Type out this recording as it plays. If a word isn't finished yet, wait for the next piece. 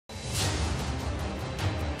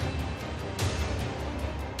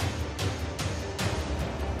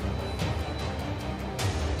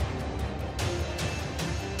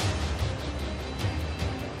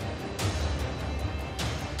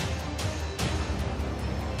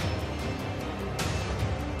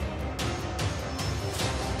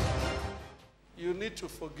need to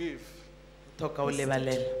forgive. Toka o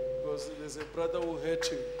lebalele. Because there's a brother who hurt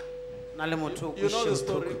you. Na le motho o You know the sheo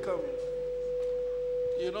story, thoko. come.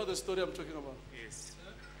 You know the story I'm talking about? Yes.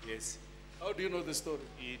 Yes. How do you know the story?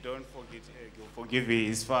 He don't forgive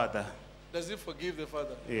his father. Does he forgive the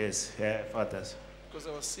father? Yes, yeah, fathers. Because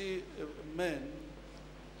I will see a man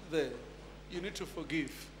there. You need to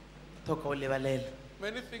forgive. Toka o lebalele.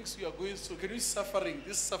 Many things you are going through. Can you suffering?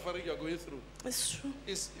 This suffering you are going through It's true.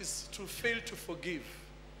 is to fail to forgive.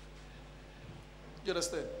 You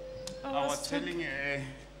understand? I was telling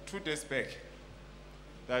 2 days back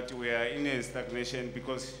that we are in a stagnation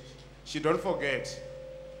because she don't forget.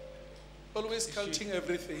 Always counting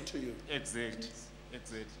everything to you. Exact.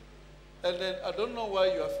 Exact. And then I don't know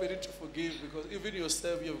why you are failing to forgive, because even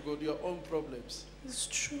yourself, you've got your own problems. It's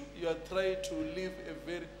true. You are trying to live a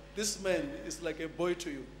very... This man is like a boy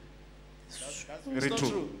to you. That's It's very not true.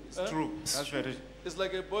 true. It's Huh? true. That's very It's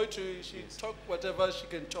like a boy to you. She Yes. talk whatever she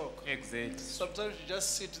can talk. exact. Sometimes you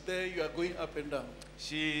just sit there, you are going up and down.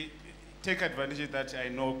 She take advantage that I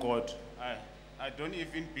know God. I don't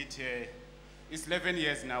even beat her. It's 11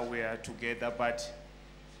 years now we are together, but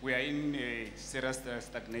we are in a serious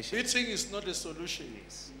stagnation. Beating is not a solution.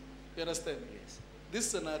 Yes. You understand? Yes. This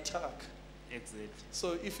is an attack. Exactly.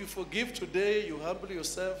 So if you forgive today, you humble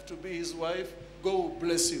yourself to be his wife, God will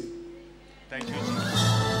bless you. Thank you, Jesus.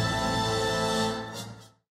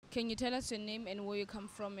 Can you tell us your name and where you come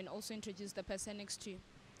from, and also introduce the person next to you?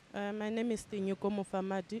 My name is Tinyuko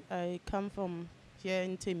Mufamadi. I come from here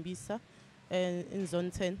in Tembisa, in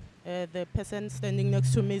Zone 10. The person standing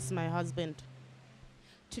next to me is my husband.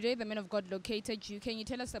 Today, the man of God located you. Can you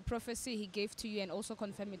tell us the prophecy he gave to you and also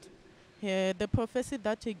confirm it? The prophecy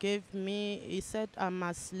that he gave me, he said I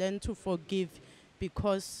must learn to forgive,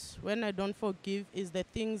 because when I don't forgive, is the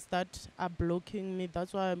things that are blocking me.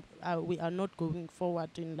 That's why we are not going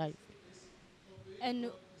forward in life.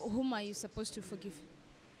 And whom are you supposed to forgive?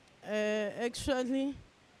 Actually,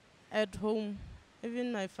 at home,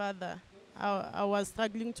 even my father, I was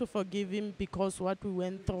struggling to forgive him because what we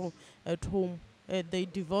went through at home. They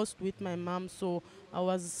divorced with my mom, so I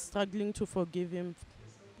was struggling to forgive him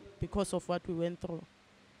because of what we went through.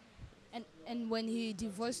 And when he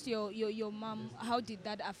divorced your mom, how did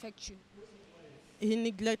that affect you? He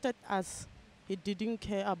neglected us. He didn't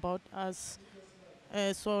care about us.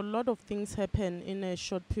 So a lot of things happened in a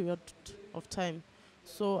short period of time.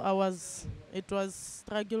 So it was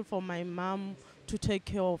struggle for my mom to take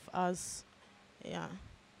care of us. Yeah.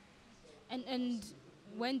 And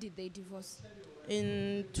when did they divorce?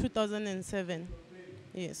 In 2007,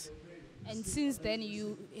 yes. And since then,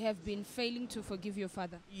 you have been failing to forgive your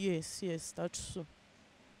father. Yes, that's true.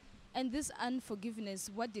 And this unforgiveness,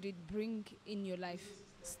 what did it bring in your life?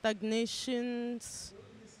 Stagnations,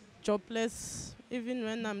 jobless. Even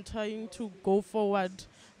when I'm trying to go forward,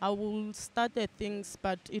 I will start at things,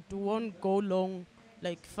 but it won't go long,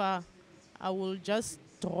 like far. I will just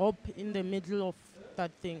drop in the middle of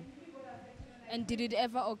that thing. And did it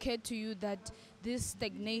ever occur to you that this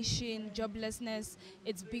stagnation, joblessness,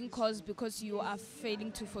 it's being caused because you are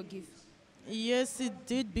failing to forgive? Yes, it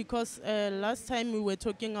did, because last time we were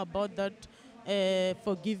talking about that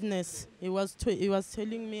forgiveness. He was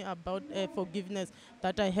telling me about forgiveness,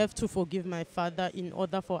 that I have to forgive my father in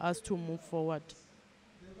order for us to move forward.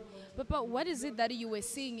 Papa, what is it that you were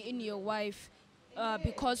seeing in your wife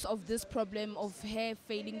because of this problem of her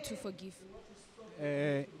failing to forgive?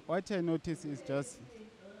 What I notice is just,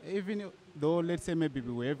 even though, let's say maybe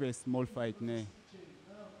we have a small fight,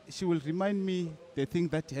 she will remind me the thing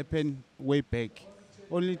that happened way back,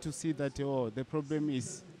 only to see that, the problem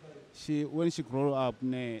is, when she grew up,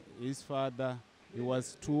 his father, he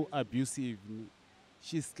was too abusive.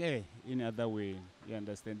 She's scared in other way, you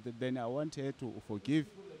understand? Then I want her to forgive,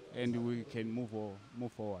 and we can move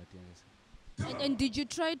forward. Yes. And did you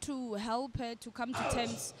try to help her to come to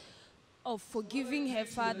terms of forgiving her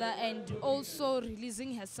father and also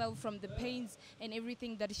releasing herself from the pains and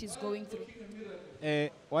everything that she's going through?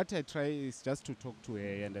 What I try is just to talk to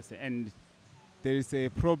her, you understand? And there is a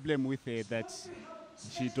problem with her that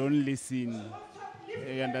she don't listen,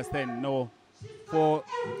 you understand? No.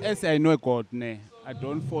 As I know God, I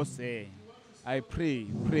don't force her. I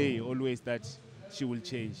pray always that she will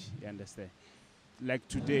change, you understand? Like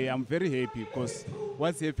today, I'm very happy because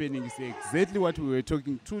what's happening is exactly what we were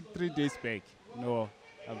talking 2-3 days back. No,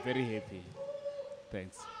 I'm very happy.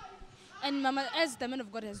 Thanks. And Mama, as the man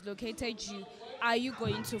of God has located you, are you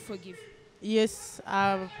going to forgive? Yes,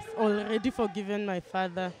 I've already forgiven my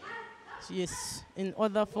father. Yes, in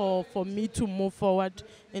order for me to move forward,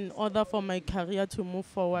 in order for my career to move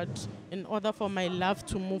forward, in order for my love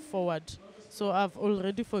to move forward. So I've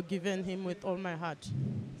already forgiven him with all my heart.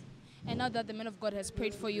 And now that the man of God has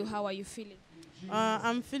prayed for you, how are you feeling?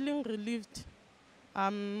 I'm feeling relieved.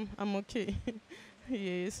 I'm okay.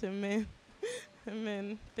 Yes, amen.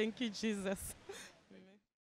 Amen. Thank you, Jesus.